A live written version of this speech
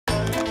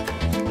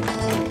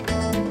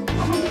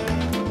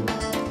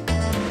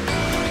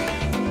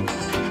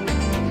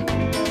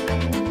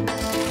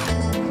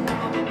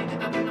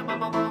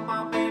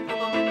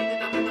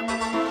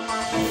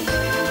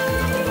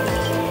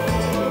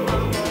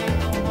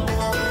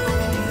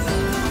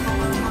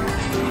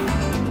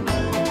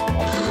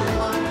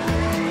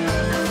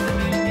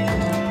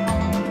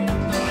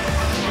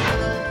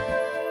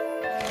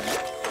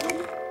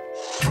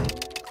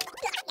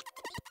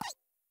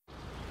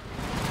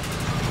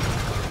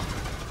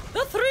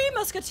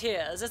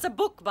Musketeers is a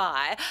book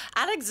by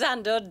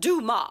Alexander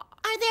Dumas.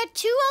 Are there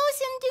two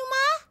O's in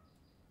Dumas?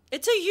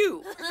 It's a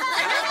U.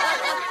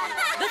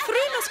 The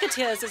Three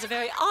Musketeers is a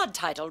very odd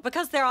title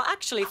because there are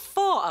actually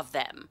 4 of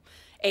them.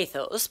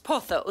 Athos,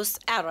 Porthos,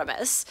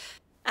 Aramis,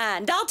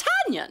 and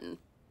D'Artagnan.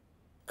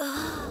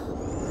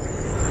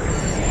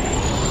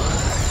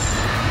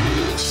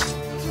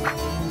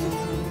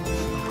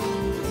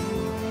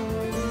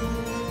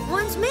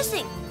 One's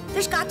missing.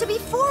 There's got to be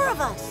 4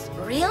 of us.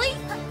 Really?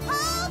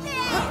 Hold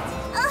it!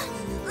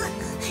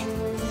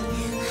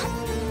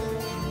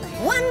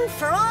 One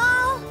for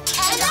all,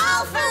 and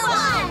all for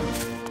one!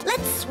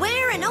 Let's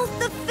swear an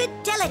oath of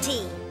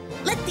fidelity.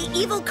 Let the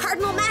evil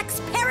Cardinal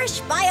Max perish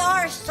by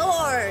our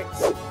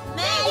swords.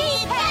 May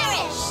he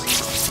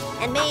perish!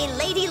 And may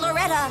Lady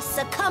Loretta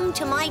succumb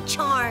to my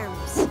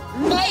charms.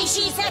 May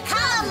she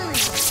succumb!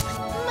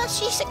 Must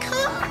she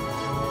succumb?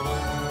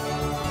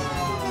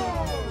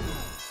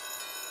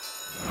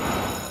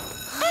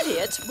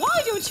 Eliot,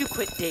 why don't you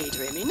quit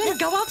daydreaming and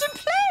go out and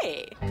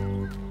play?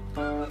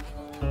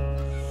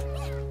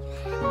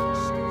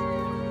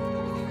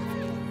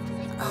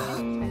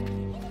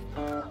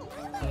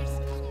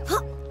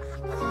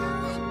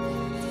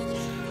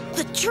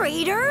 The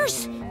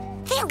traitors?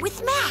 They're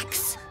with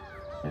Max.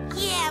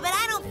 Yeah, but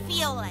I don't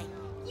feel like...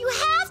 You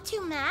have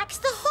to, Max.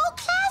 The whole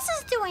class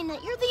is doing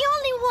it. You're the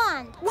only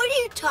one. What are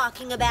you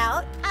talking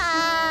about?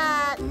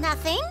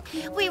 Nothing.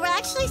 We were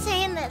actually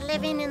saying that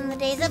living in the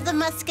days of the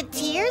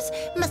Musketeers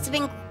must have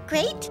been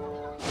great.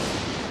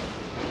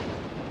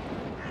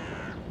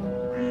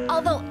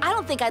 Although, I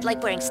don't think I'd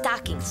like wearing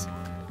stockings.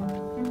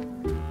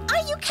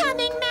 Are you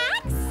coming,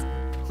 Max?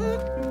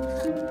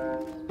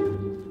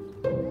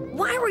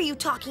 Why were you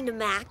talking to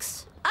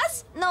Max?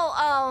 Us? No,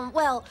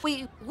 well,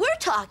 we were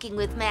talking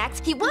with Max.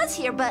 He was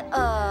here, but,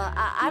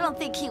 I don't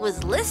think he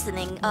was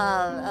listening.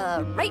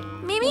 Right,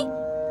 Mimi?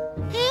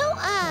 Who?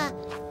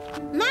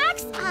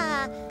 Max?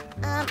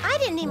 I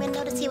didn't even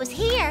notice he was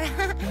here.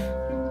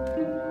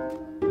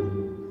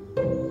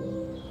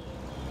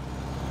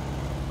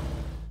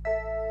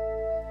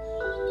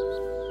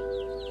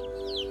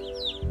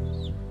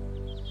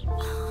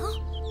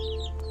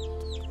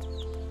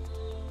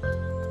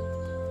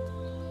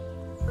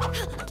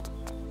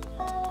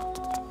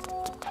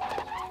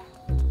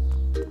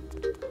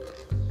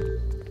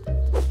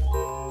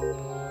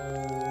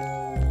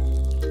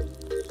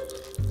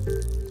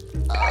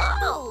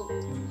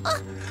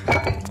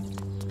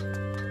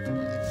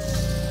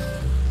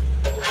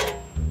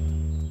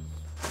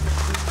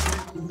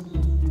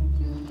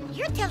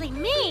 You're telling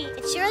me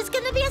it sure is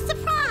going to be a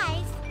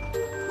surprise.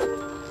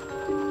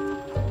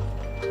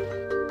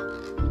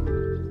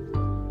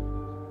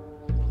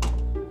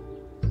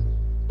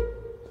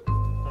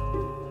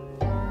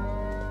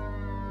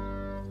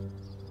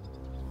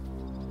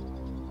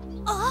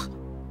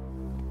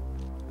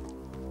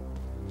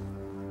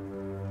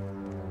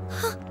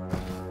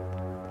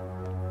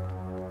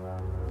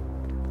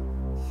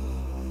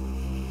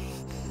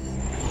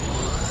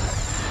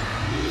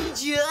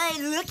 Enjoy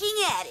looking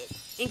at it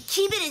and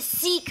keep it a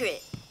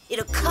secret.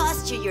 It'll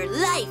cost you your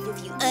life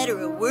if you utter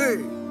a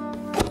word.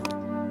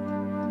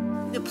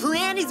 The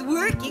plan is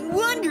working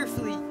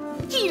wonderfully.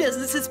 He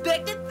doesn't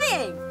suspect a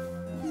thing.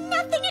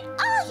 Nothing at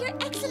all, Your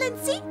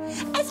Excellency.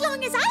 As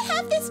long as I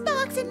have this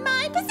box in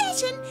my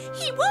possession,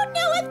 he won't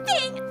know a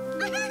thing.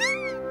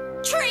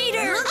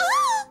 Traitor!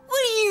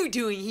 What are you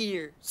doing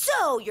here?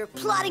 So, you're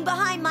plotting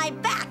behind my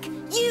back.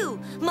 You,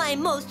 my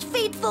most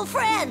faithful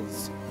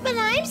friends. But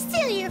I'm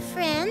still your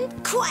friend.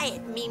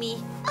 Quiet,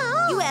 Mimi.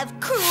 Oh. You have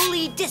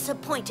cruelly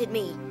disappointed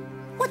me.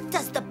 What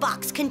does the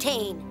box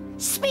contain?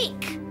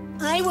 Speak.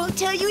 I won't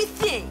tell you a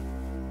thing.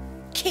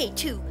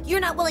 K2, you're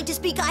not willing to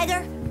speak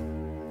either?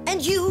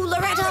 And you,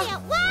 Loretta?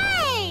 Eliot,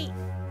 wait!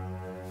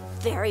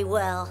 Very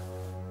well.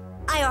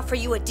 I offer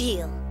you a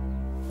deal.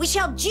 We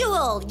shall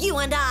duel, you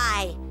and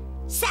I,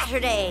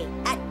 Saturday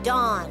at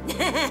dawn.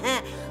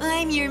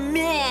 I'm your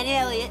man,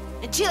 Eliot.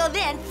 Until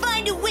then,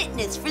 find a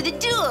witness for the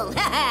duel.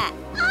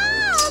 Oh,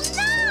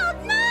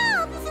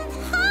 no! This is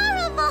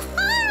horrible!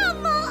 Oh!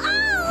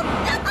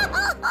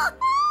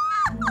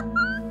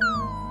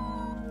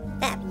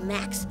 That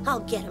Max, I'll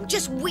get him.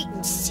 Just wait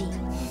and see.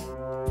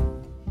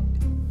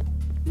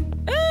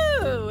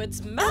 Oh,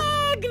 it's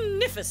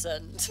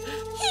magnificent. He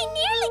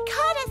nearly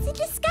caught us and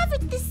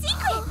discovered the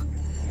secret.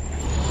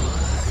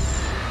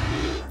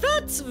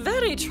 That's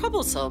very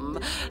troublesome.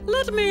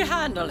 Let me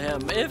handle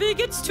him. If he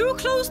gets too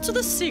close to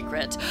the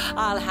secret,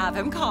 I'll have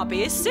him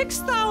copy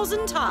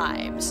 6,000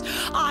 times.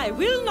 I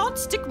will not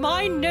stick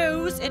my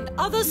nose in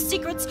other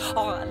secrets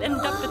or I'll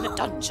end up in the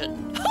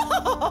dungeon.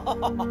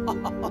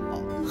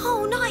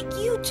 Oh, not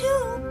you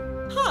too.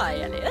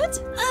 Hi,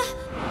 Eliot.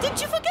 Did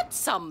you forget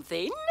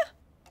something?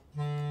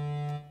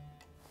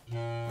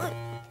 Huh?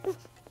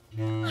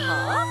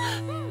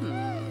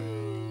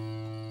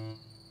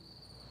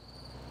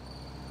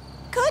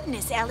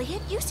 Goodness,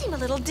 Eliot, you seem a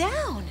little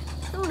down.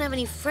 I don't have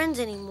any friends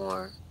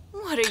anymore.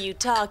 What are you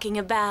talking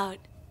about?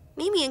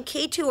 Mimi and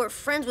K2 are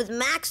friends with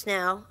Max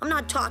now. I'm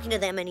not talking to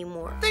them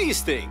anymore.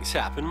 These things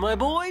happen, my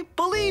boy.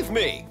 Believe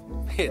me.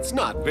 It's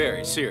not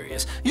very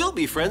serious. You'll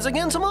be friends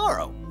again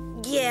tomorrow.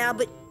 Yeah,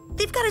 but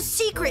they've got a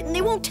secret and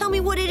they won't tell me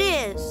what it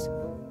is.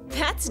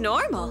 That's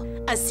normal.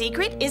 A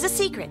secret is a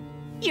secret.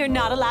 You're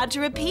not allowed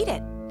to repeat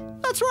it.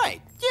 That's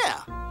right.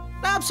 Yeah.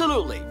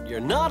 Absolutely. You're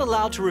not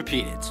allowed to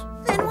repeat it.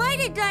 Then why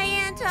did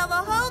Diane tell the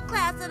whole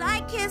class that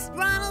I kissed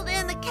Ronald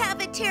in the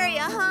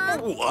cafeteria, huh?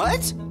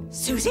 What?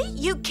 Susie,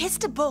 you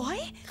kissed a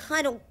boy?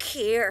 I don't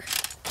care.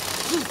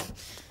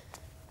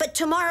 But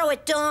tomorrow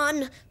at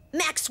dawn,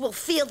 Max will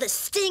feel the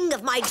sting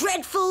of my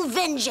dreadful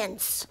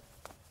vengeance.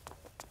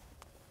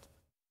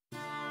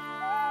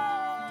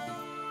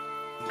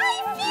 I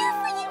fear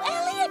for you,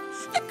 Eliot.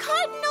 The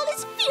Cardinal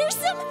is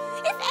fearsome.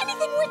 If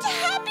anything were to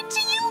happen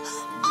to you,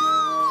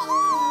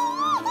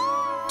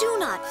 Do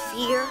not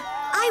fear.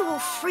 I will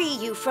free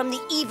you from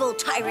the evil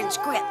tyrant's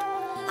grip.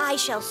 I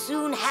shall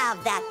soon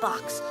have that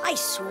box. I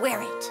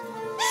swear it.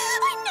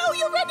 I know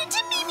you'll run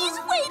into Mimi's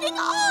waiting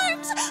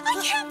arms.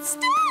 I can't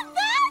stand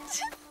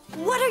that.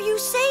 What are you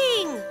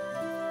saying?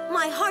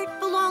 My heart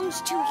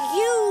belongs to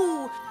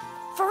you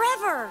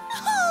forever.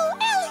 Oh,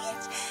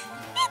 Eliot,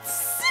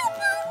 it's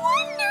super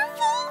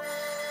wonderful.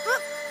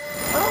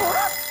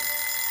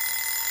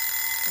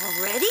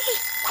 Already?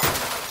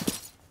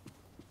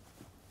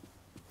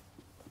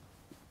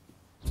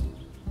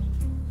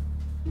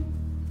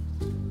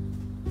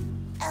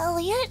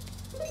 Eliot?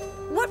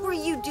 What were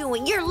you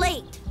doing? You're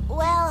late.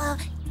 Well,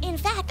 in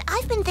fact,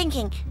 I've been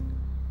thinking.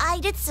 I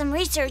did some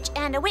research,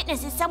 and a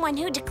witness is someone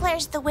who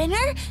declares the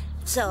winner.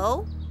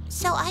 So?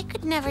 So I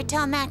could never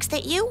tell Max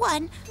that you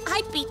won.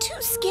 I'd be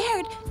too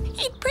scared.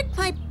 He'd prick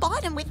my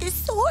bottom with his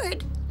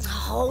sword.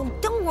 Oh,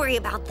 don't worry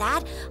about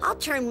that. I'll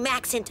turn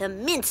Max into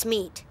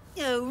mincemeat.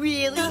 Oh,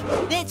 really?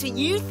 That's what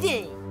you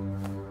think?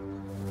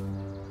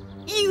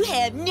 You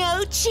have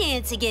no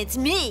chance against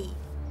me.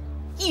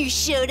 You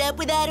showed up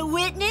without a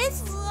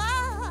witness?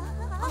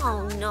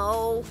 Oh,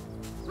 no.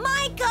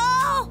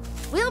 Michael!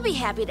 We'll be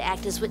happy to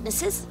act as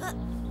witnesses,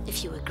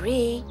 if you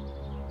agree.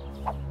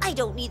 I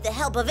don't need the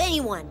help of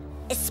anyone,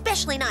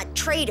 especially not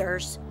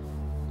traitors.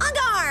 On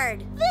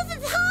guard! This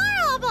is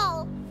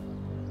horrible!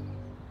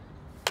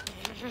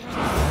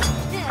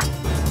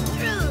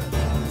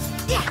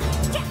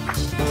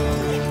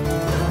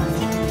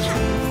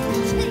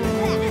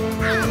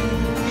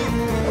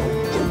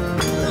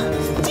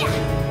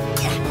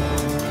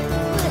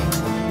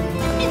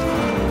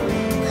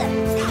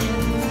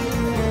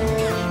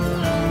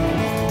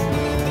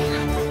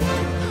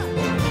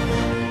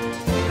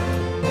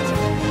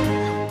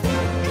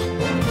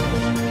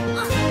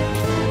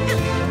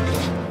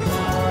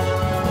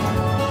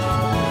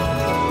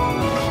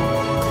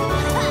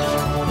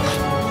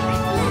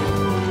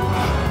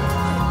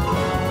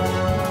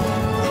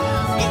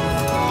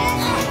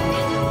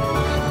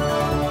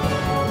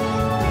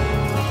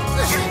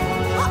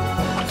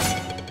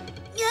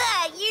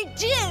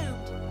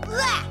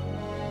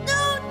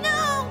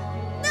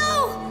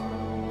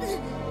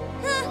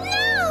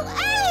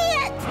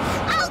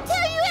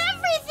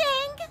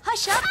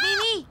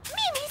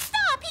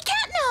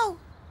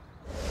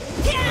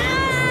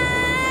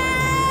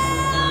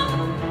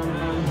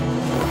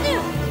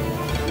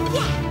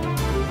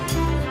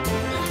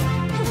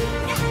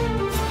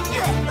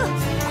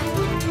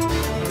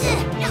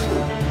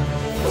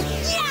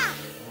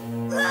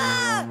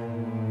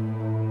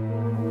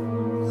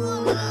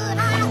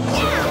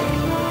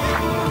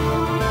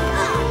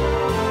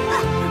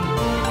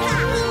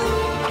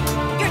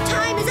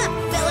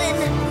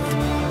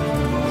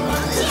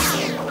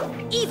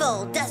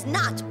 Does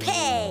not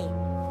pay.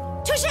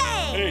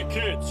 Touché! Hey,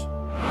 kids.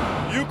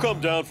 You come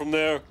down from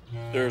there.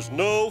 There's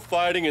no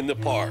fighting in the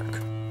park.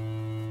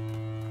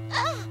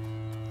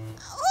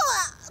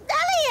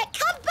 Eliot,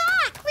 come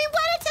back! We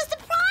wanted to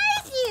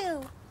surprise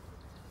you!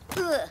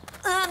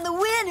 I'm the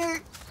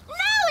winner.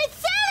 No,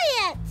 it's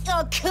Eliot!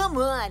 Oh, come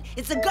on.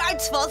 It's the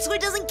guard's fault, so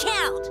it doesn't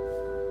count.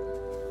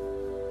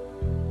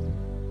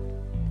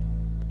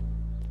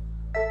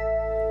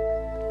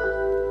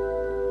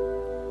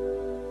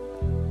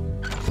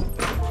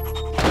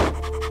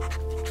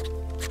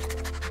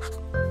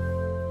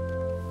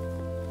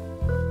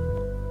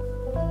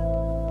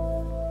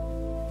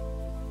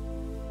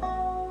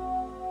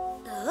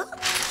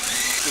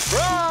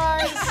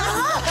 Surprise!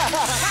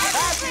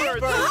 Happy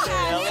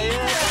birthday,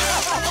 Eliot!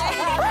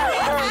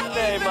 Happy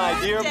birthday, my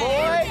dear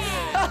boy!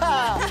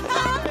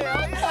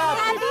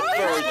 Happy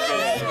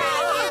birthday!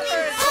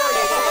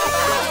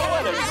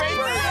 What a great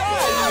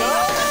birthday!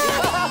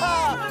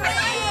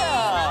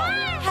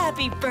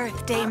 Happy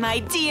birthday, my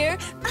dear.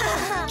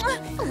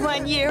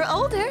 1 year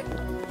older.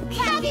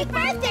 Happy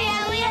birthday,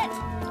 Eliot!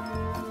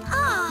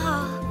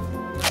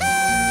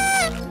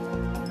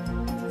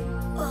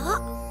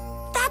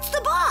 That's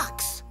the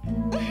box.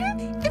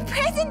 The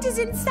present is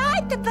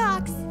inside the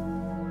box.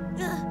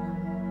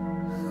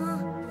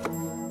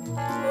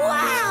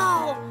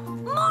 Wow!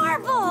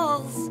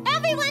 Marbles!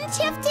 Everyone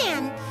chipped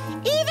in,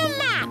 even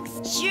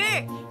Max.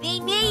 Sure, they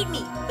made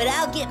me, but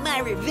I'll get my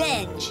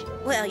revenge.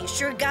 Well, you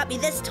sure got me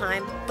this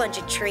time, bunch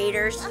of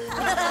traitors.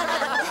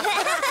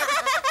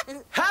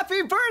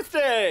 Happy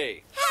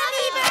birthday!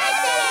 Happy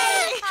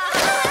birthday!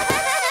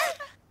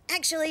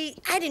 Actually,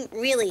 I didn't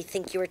really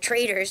think you were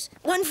traitors.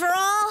 One for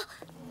all.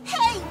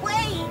 Hey,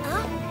 wait!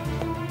 Huh?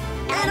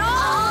 And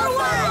all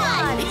for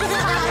one!